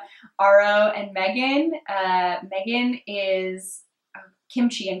saw Aro and Megan. Megan is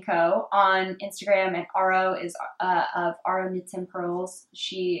Kimchi & Co. on Instagram, and Aro is of Aro Knits and Pearls.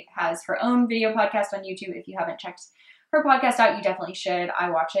 She has her own video podcast on YouTube. If you haven't checked her podcast out, you definitely should. I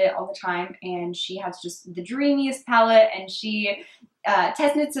watch it all the time, and she has just the dreamiest palette, and she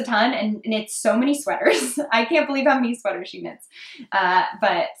test knits a ton and knits so many sweaters. I can't believe how many sweaters she knits.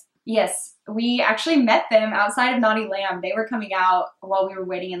 But yes, we actually met them outside of Naughty Lamb. They were coming out while we were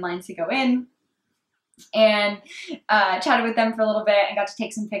waiting in line to go in, and chatted with them for a little bit and got to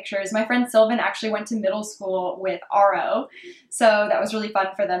take some pictures. My friend Sylvan actually went to middle school with Aro, so that was really fun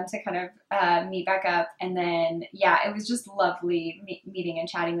for them to kind of meet back up. And then, yeah, it was just lovely meeting and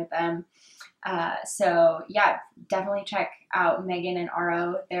chatting with them. So yeah, definitely check out Megan and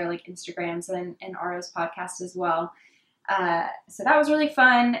Aro, their like Instagrams, and Aro's podcast as well. So that was really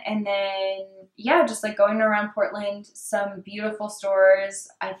fun. And then, yeah, just like going around Portland, some beautiful stores.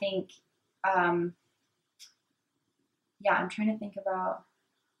 I think, yeah, I'm trying to think about,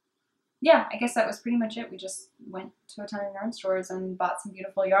 yeah, I guess that was pretty much it. We just went to a ton of yarn stores and bought some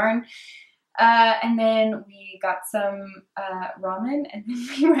beautiful yarn. And then we got some ramen, and then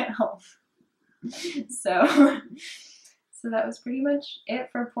we went home. So that was pretty much it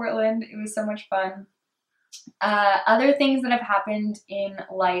for Portland. It was so much fun. Other things that have happened in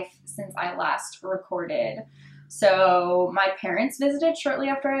life since I last recorded. So my parents visited shortly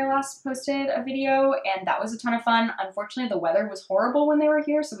after I last posted a video, and that was a ton of fun. Unfortunately, the weather was horrible when they were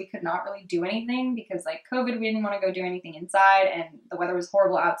here, so we could not really do anything because, like, COVID, we didn't want to go do anything inside, and the weather was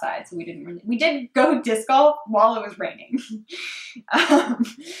horrible outside, so we did go disc golf while it was raining.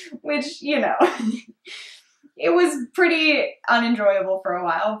 Which, you know, it was pretty unenjoyable for a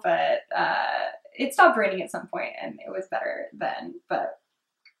while, but it stopped raining at some point, and it was better then, but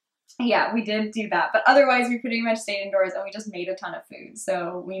yeah, we did do that. But otherwise, we pretty much stayed indoors, and we just made a ton of food.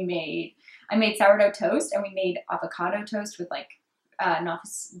 So I made sourdough toast, and we made avocado toast with, like,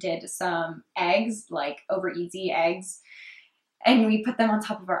 Nafis did some eggs, like over easy eggs, and we put them on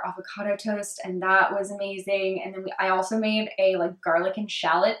top of our avocado toast, and that was amazing. And then I also made a, like, garlic and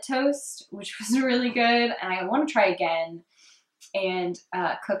shallot toast, which was really good. And I want to try again and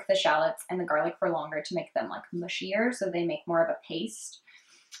cook the shallots and the garlic for longer to make them, like, mushier, so they make more of a paste.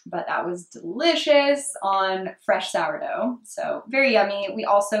 But that was delicious on fresh sourdough, so very yummy. We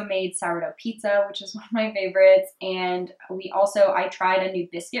also made sourdough pizza, which is one of my favorites, and I tried a new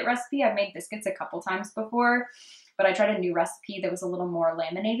biscuit recipe. I've made biscuits a couple times before, but I tried a new recipe that was a little more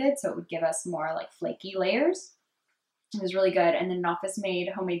laminated, so it would give us more, like, flaky layers. It was really good. And then Nafis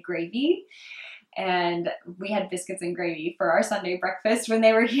made homemade gravy, and we had biscuits and gravy for our Sunday breakfast when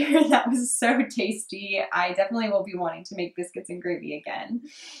they were here. That was so tasty. I definitely will be wanting to make biscuits and gravy again.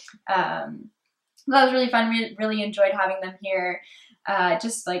 That was really fun. We really enjoyed having them here,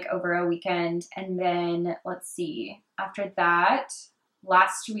 just like over a weekend. And then, let's see, after that,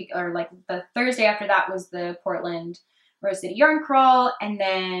 last week, or like the Thursday after that, was the Portland Rose City Yarn Crawl. And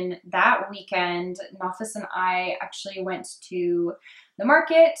then that weekend, Nafis and I actually went to the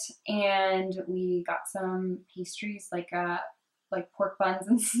market, and we got some pastries, like pork buns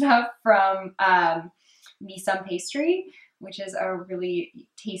and stuff from Me Some Pastry, which is a really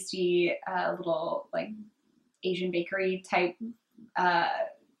tasty little, like, Asian bakery type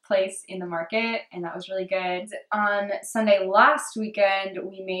place in the market, and that was really good. On Sunday last weekend,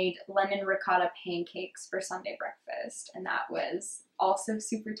 we made lemon ricotta pancakes for Sunday breakfast, and that was also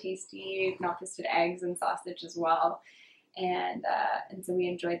super tasty. Nafis did eggs and sausage as well. And so we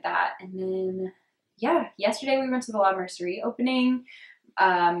enjoyed that. And then, yeah, yesterday we went to the La Mercerie opening.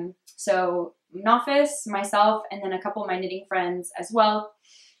 So Nafis, myself, and then a couple of my knitting friends as well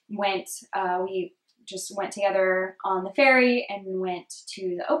went. We just went together on the ferry and went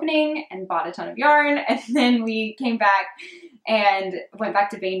to the opening and bought a ton of yarn. And then we came back and went back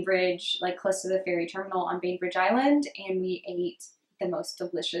to Bainbridge, like close to the ferry terminal on Bainbridge Island, and we ate the most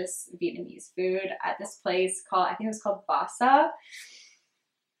delicious Vietnamese food at this place called, I think it was called Basa.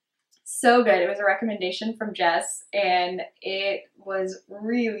 So good. It was a recommendation from Jess, and it was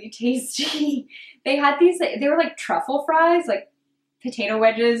really tasty. They had these, they were like truffle fries, like potato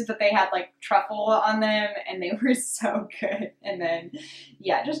wedges, but they had like truffle on them and they were so good. And then,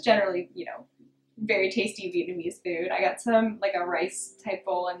 yeah, just generally, you know, very tasty Vietnamese food. I got some like a rice type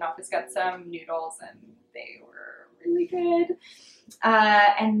bowl and Nofus got some noodles and they were really good.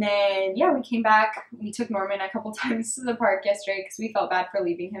 And then, yeah, we came back. We took Norman a couple times to the park yesterday because we felt bad for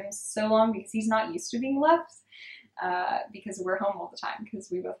leaving him so long because he's not used to being left because we're home all the time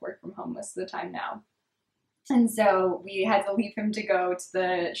because we both work from home most of the time now. And so we had to leave him to go to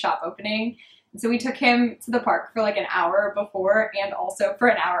the shop opening. And so we took him to the park for like an hour before and also for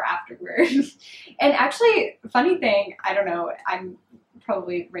an hour afterward. And actually, funny thing, I don't know, I'm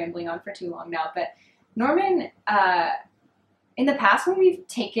probably rambling on for too long now, but Norman, in the past when we've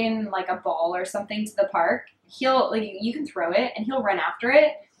taken like a ball or something to the park, he'll, like, you can throw it and he'll run after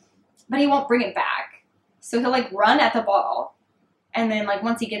it, but he won't bring it back. So he'll like run at the ball. And then, like,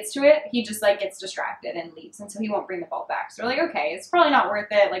 once he gets to it, he just, like, gets distracted and leaves. And so he won't bring the ball back. So we're like, okay, it's probably not worth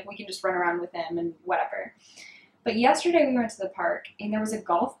it. Like, we can just run around with him and whatever. But yesterday we went to the park, and there was a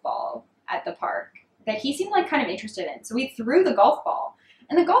golf ball at the park that he seemed, like, kind of interested in. So we threw the golf ball.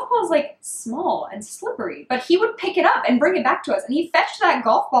 And the golf ball is, like, small and slippery. But he would pick it up and bring it back to us. And he fetched that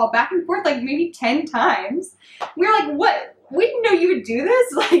golf ball back and forth, like, maybe 10 times. We were like, what? We didn't know you would do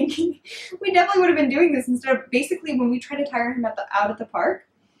this. Like, we definitely would have been doing this instead of basically when we try to tire him out at the park,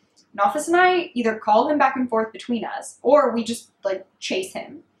 Nofus and I either call him back and forth between us or we just, like, chase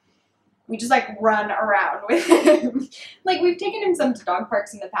him. We just, like, run around with him. Like, we've taken him some to dog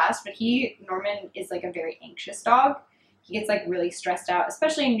parks in the past, but Norman is, like, a very anxious dog. He gets, like, really stressed out,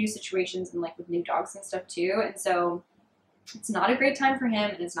 especially in new situations and, like, with new dogs and stuff, too. And so it's not a great time for him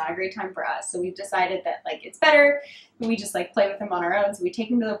and it's not a great time for us. So we've decided that, like, it's better when we just, like, play with him on our own. So we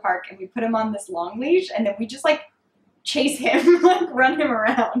take him to the park and we put him on this long leash and then we just, like, chase him, like, run him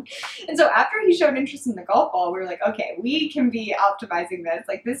around. And so after he showed interest in the golf ball, we were like, okay, we can be optimizing this.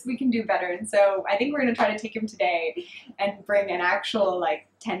 Like, this we can do better. And so I think we're going to try to take him today and bring an actual, like,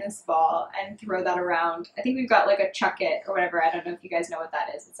 tennis ball and throw that around. I think we've got, like, a chuck it or whatever. I don't know if you guys know what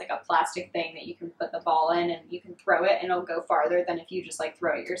that is. It's like a plastic thing that you can put the ball in and you can throw it and it'll go farther than if you just, like,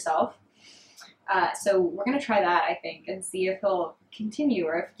 throw it yourself. So we're going to try that, I think, and see if he'll continue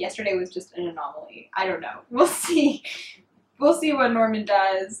or if yesterday was just an anomaly. I don't know. We'll see. We'll see what Norman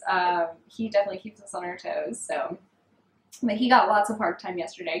does. He definitely keeps us on our toes. So, but he got lots of park time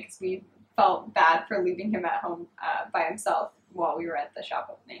yesterday because we felt bad for leaving him at home by himself while we were at the shop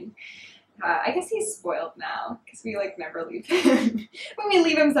opening. I guess he's spoiled now because we, like, never leave him. When we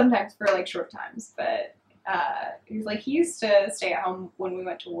leave him sometimes for, like, short times, but he's like, he used to stay at home when we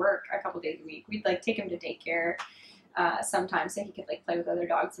went to work a couple days a week. We'd, like, take him to daycare sometimes so he could, like, play with other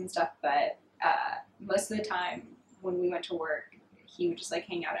dogs and stuff, but most of the time when we went to work, he would just, like,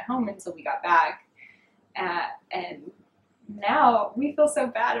 hang out at home until we got back. And now we feel so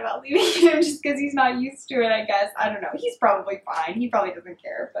bad about leaving him just because he's not used to it, I guess. I don't know. He's probably fine. He probably doesn't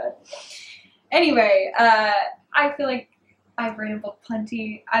care, but anyway, I feel like I've rambled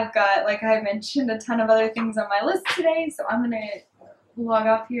plenty. I've got, like I mentioned, a ton of other things on my list today, so I'm going to log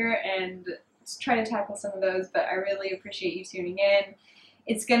off here and try to tackle some of those, but I really appreciate you tuning in.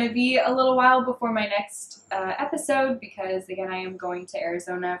 It's going to be a little while before my next episode because, again, I am going to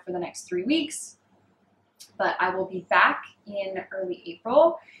Arizona for the next 3 weeks, but I will be back in early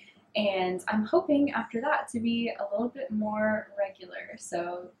April, and I'm hoping after that to be a little bit more regular.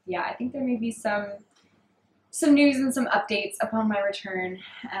 So, yeah, I think there may be some news and some updates upon my return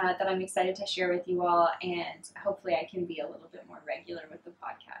that I'm excited to share with you all, and hopefully I can be a little bit more regular with the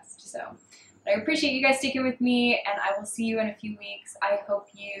podcast. So I appreciate you guys sticking with me, and I will see you in a few weeks. I hope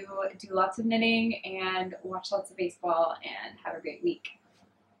you do lots of knitting and watch lots of baseball, and have a great week.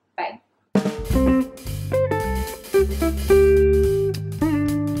 Bye.